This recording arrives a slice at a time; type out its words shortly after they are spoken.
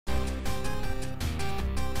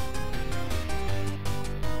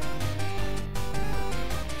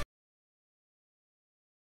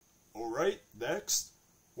Alright, next.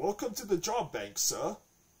 Welcome to the job bank, sir.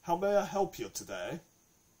 How may I help you today?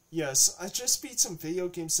 Yes, I just beat some video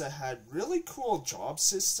games that had really cool job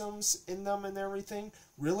systems in them and everything.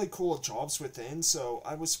 Really cool jobs within, so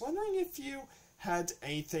I was wondering if you had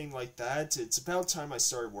anything like that. It's about time I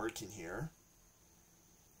started working here.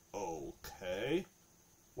 Okay.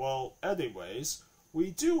 Well, anyways, we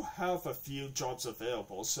do have a few jobs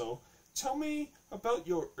available, so tell me about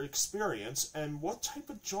your experience and what type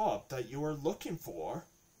of job that you are looking for.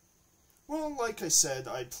 Well, like I said,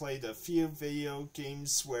 I played a few video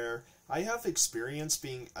games where I have experience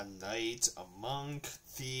being a knight, a monk,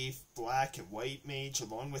 thief, black and white mage,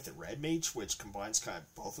 along with a red mage, which combines kind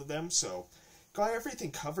of both of them, so got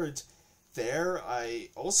everything covered there. I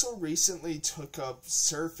also recently took up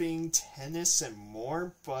surfing, tennis, and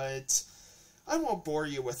more, but I won't bore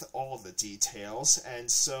you with all the details,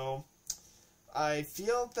 and so I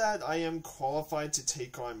feel that I am qualified to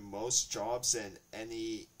take on most jobs in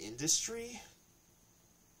any industry.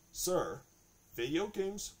 Sir, video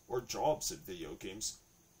games or jobs in video games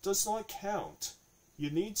does not count.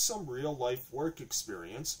 You need some real-life work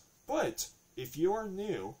experience, but if you are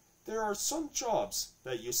new, there are some jobs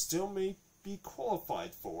that you still may be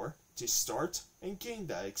qualified for to start and gain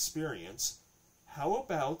that experience. How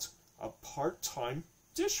about a part-time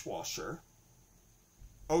dishwasher?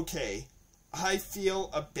 Okay, I feel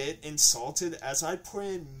a bit insulted as I put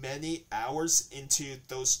in many hours into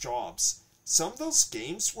those jobs. Some of those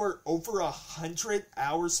games were over 100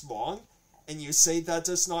 hours long, and you say that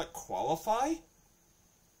does not qualify?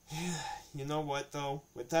 You know what though,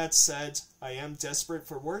 with that said, I am desperate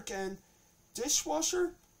for work, and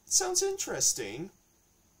dishwasher sounds interesting.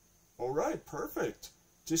 Alright, perfect.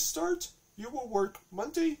 To start, you will work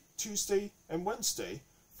Monday, Tuesday, and Wednesday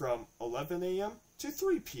from 11 a.m. to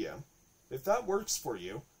 3 p.m. If that works for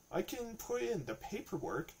you, I can put in the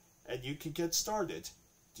paperwork and you can get started.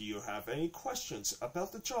 Do you have any questions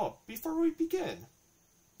about the job before we begin?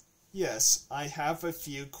 Yes, I have a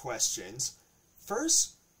few questions.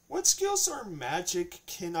 First, what skills or magic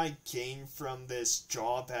can I gain from this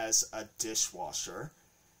job as a dishwasher?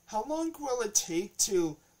 How long will it take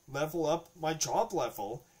to level up my job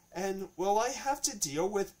level? And will I have to deal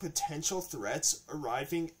with potential threats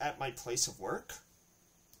arriving at my place of work?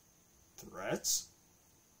 Threats?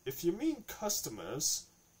 If you mean customers,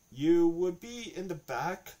 you would be in the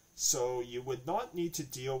back, so you would not need to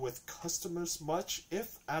deal with customers much,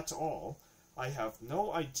 if at all. I have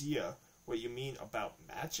no idea what you mean about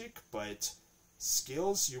magic, but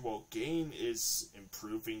skills you will gain is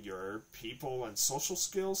improving your people and social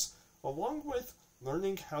skills, along with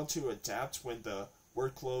learning how to adapt when the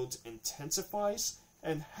workload intensifies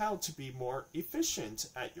and how to be more efficient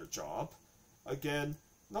at your job. Again,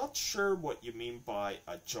 not sure what you mean by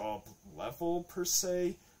a job level per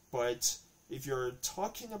se, but if you're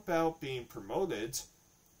talking about being promoted,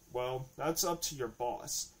 well, that's up to your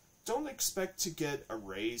boss. Don't expect to get a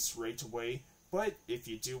raise right away, but if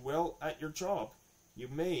you do well at your job, you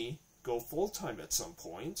may go full-time at some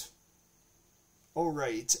point.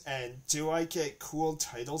 Alright, and do I get cool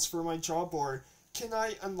titles for my job, or can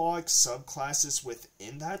I unlock subclasses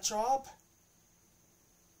within that job?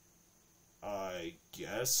 I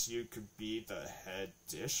guess you could be the head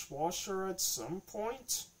dishwasher at some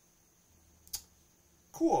point?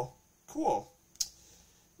 Cool.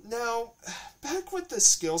 Now, back with the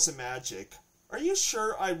skills and magic, are you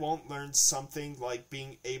sure I won't learn something like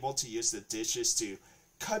being able to use the dishes to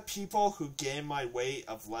cut people who get in my way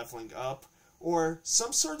of leveling up, or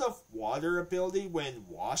some sort of water ability when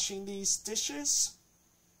washing these dishes?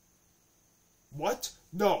 What?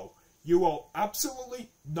 No, you will absolutely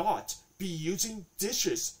not be using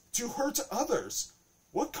dishes to hurt others.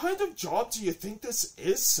 What kind of job do you think this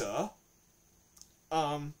is, sir?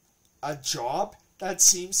 A job that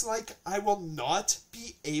seems like I will not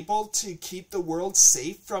be able to keep the world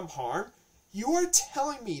safe from harm? You are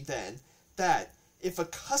telling me then that if a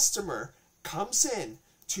customer comes in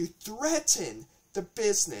to threaten the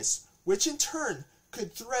business, which in turn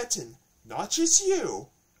could threaten not just you,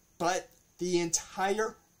 but the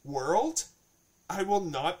entire world, I will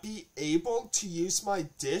not be able to use my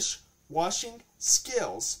dishwashing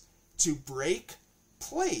skills to break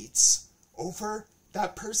plates over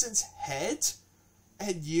that person's head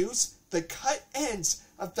and use the cut ends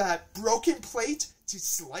of that broken plate to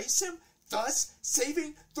slice him, thus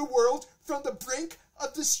saving the world from the brink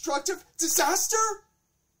of destructive disaster?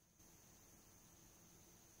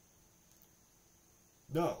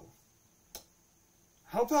 No.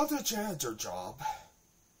 How about a janitor job?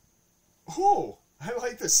 Oh, I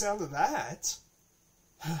like the sound of that.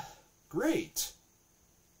 Great.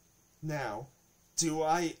 Now, do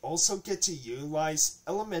I also get to utilize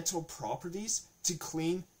elemental properties to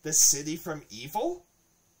clean the city from evil?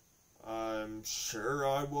 I'm sure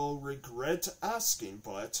I will regret asking,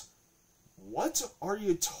 but what are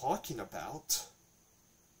you talking about?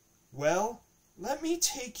 Well, let me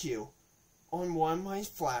take you on one of my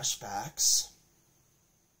flashbacks.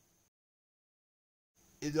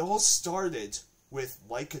 It all started with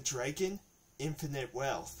Like a Dragon, Infinite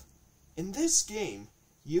Wealth. In this game,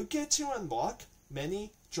 you get to unlock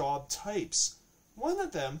many job types. One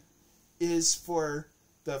of them is for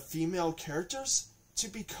the female characters to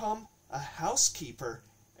become a housekeeper,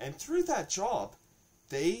 and through that job,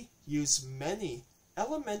 they use many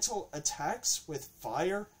elemental attacks with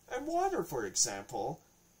fire and water, for example.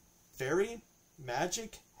 Very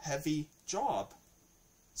magic heavy job.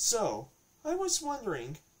 So, I was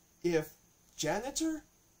wondering if janitor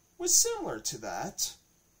was similar to that.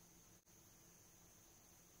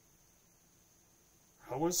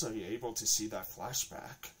 How was I able to see that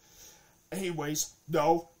flashback? Anyways,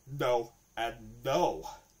 no, and no.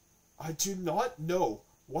 I do not know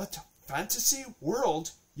what fantasy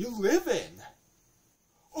world you live in.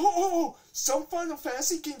 Oh, some Final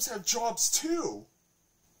Fantasy games have jobs too.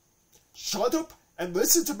 Shut up and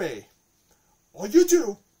listen to me. All you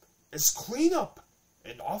do is clean up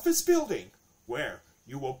an office building where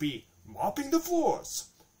you will be mopping the floors,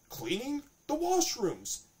 cleaning the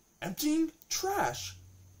washrooms, emptying trash,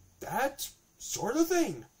 that sort of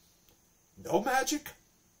thing. No magic,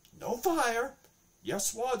 no fire,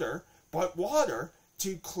 yes water, but water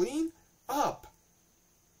to clean up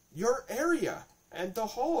your area and the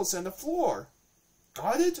halls and the floor.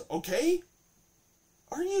 Got it? Okay?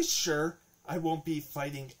 Are you sure I won't be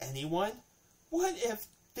fighting anyone? What if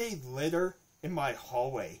they litter in my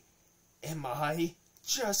hallway? Am I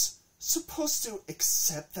just supposed to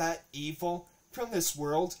accept that evil from this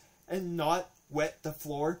world and not wet the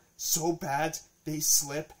floor so bad they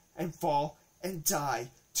slip and fall and die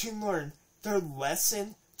to learn their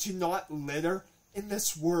lesson to not litter in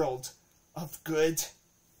this world of good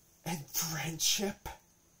and friendship?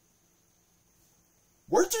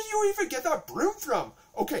 Where did you even get that broom from?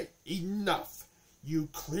 Okay, enough. You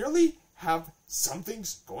clearly have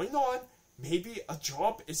something's going on. Maybe a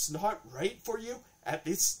job is not right for you at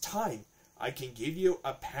this time. I can give you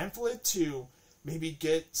a pamphlet to maybe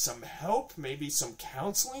get some help, maybe some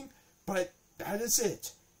counseling, but that is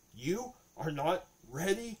it. You are not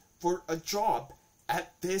ready for a job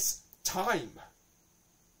at this time.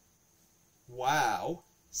 Wow,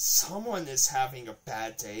 someone is having a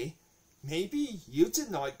bad day. Maybe you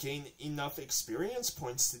did not gain enough experience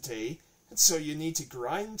points today, and so you need to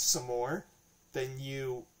grind some more than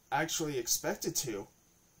you actually expected to.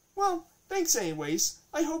 Well, thanks anyways.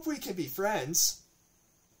 I hope we can be friends.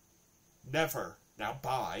 Never. Now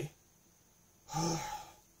bye.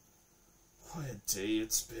 What a day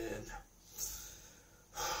it's been.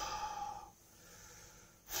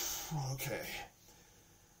 Okay.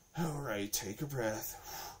 Alright, take a breath.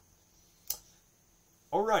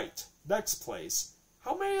 Alright, next place.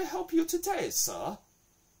 How may I help you today, sir?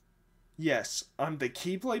 Yes, I'm the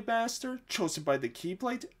Keyblade Master, chosen by the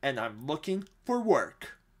Keyblade, and I'm looking for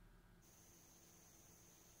work.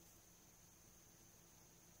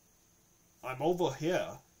 I'm over here,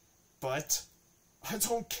 but I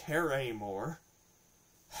don't care anymore.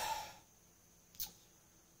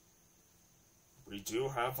 We do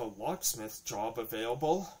have a locksmith job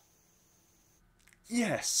available.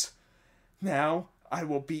 Yes. Now I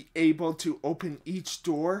will be able to open each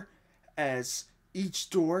door, as each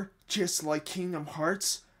door, just like Kingdom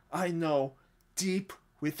Hearts, I know deep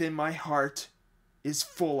within my heart is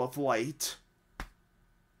full of light.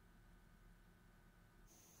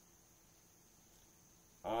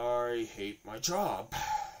 I hate my job.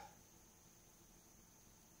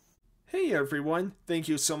 Hey everyone, thank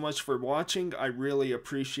you so much for watching. I really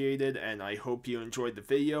appreciate it and I hope you enjoyed the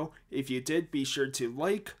video. If you did, be sure to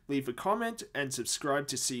like, leave a comment, and subscribe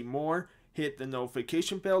to see more. Hit the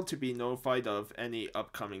notification bell to be notified of any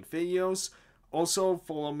upcoming videos. Also,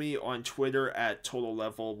 follow me on Twitter at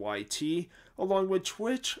TotalLevelYT, along with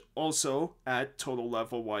Twitch, also at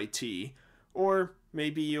TotalLevelYT. Or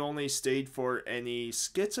maybe you only stayed for any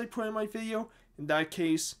skits I put in my video. In that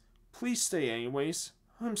case, please stay anyways.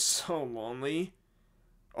 I'm so lonely.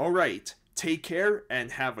 Alright, take care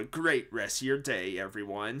and have a great rest of your day,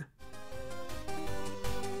 everyone.